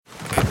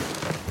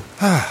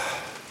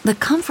The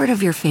comfort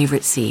of your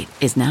favorite seat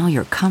is now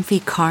your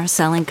comfy car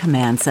selling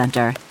command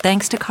center,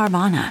 thanks to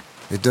Carvana.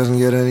 It doesn't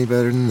get any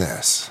better than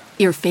this.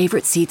 Your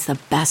favorite seat's the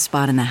best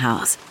spot in the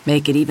house.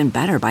 Make it even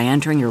better by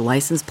entering your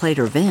license plate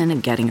or VIN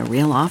and getting a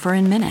real offer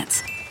in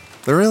minutes.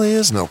 There really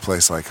is no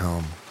place like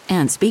home.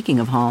 And speaking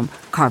of home,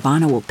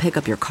 Carvana will pick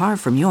up your car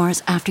from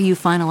yours after you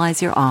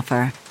finalize your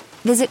offer.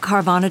 Visit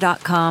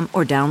Carvana.com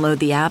or download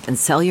the app and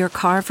sell your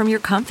car from your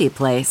comfy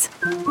place.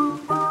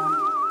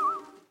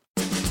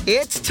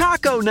 It's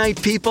taco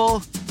night, people.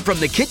 From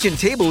the kitchen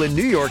table in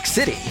New York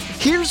City,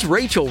 here's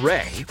Rachel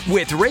Ray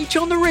with Rach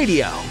on the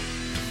Radio.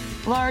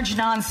 Large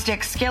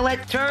non-stick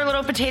skillet. Throw our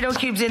little potato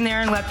cubes in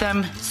there and let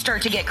them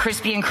start to get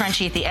crispy and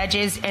crunchy at the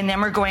edges. And then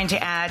we're going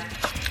to add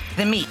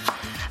the meat.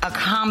 A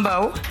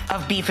combo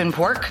of beef and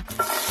pork.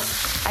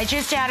 I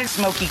just added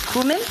smoky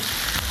cumin.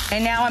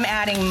 And now I'm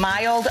adding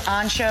mild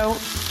ancho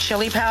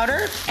chili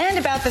powder and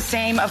about the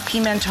same of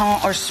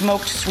pimenton or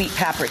smoked sweet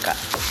paprika.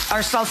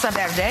 Our salsa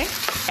verde,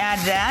 add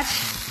that.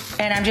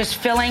 And I'm just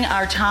filling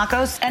our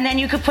tacos. And then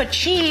you could put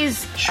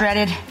cheese,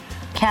 shredded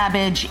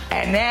cabbage,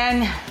 and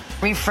then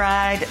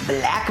refried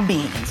black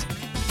beans.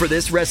 For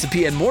this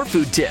recipe and more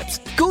food tips,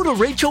 go to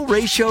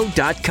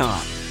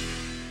RachelRayShow.com.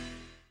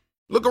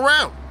 Look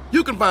around.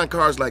 You can find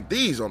cars like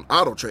these on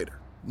AutoTrader.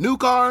 New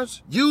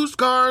cars, used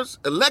cars,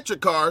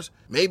 electric cars,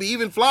 maybe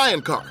even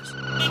flying cars.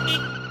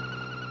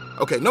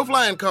 Okay, no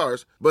flying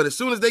cars, but as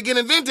soon as they get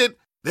invented,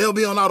 they'll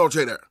be on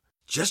AutoTrader.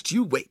 Just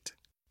you wait.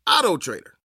 AutoTrader.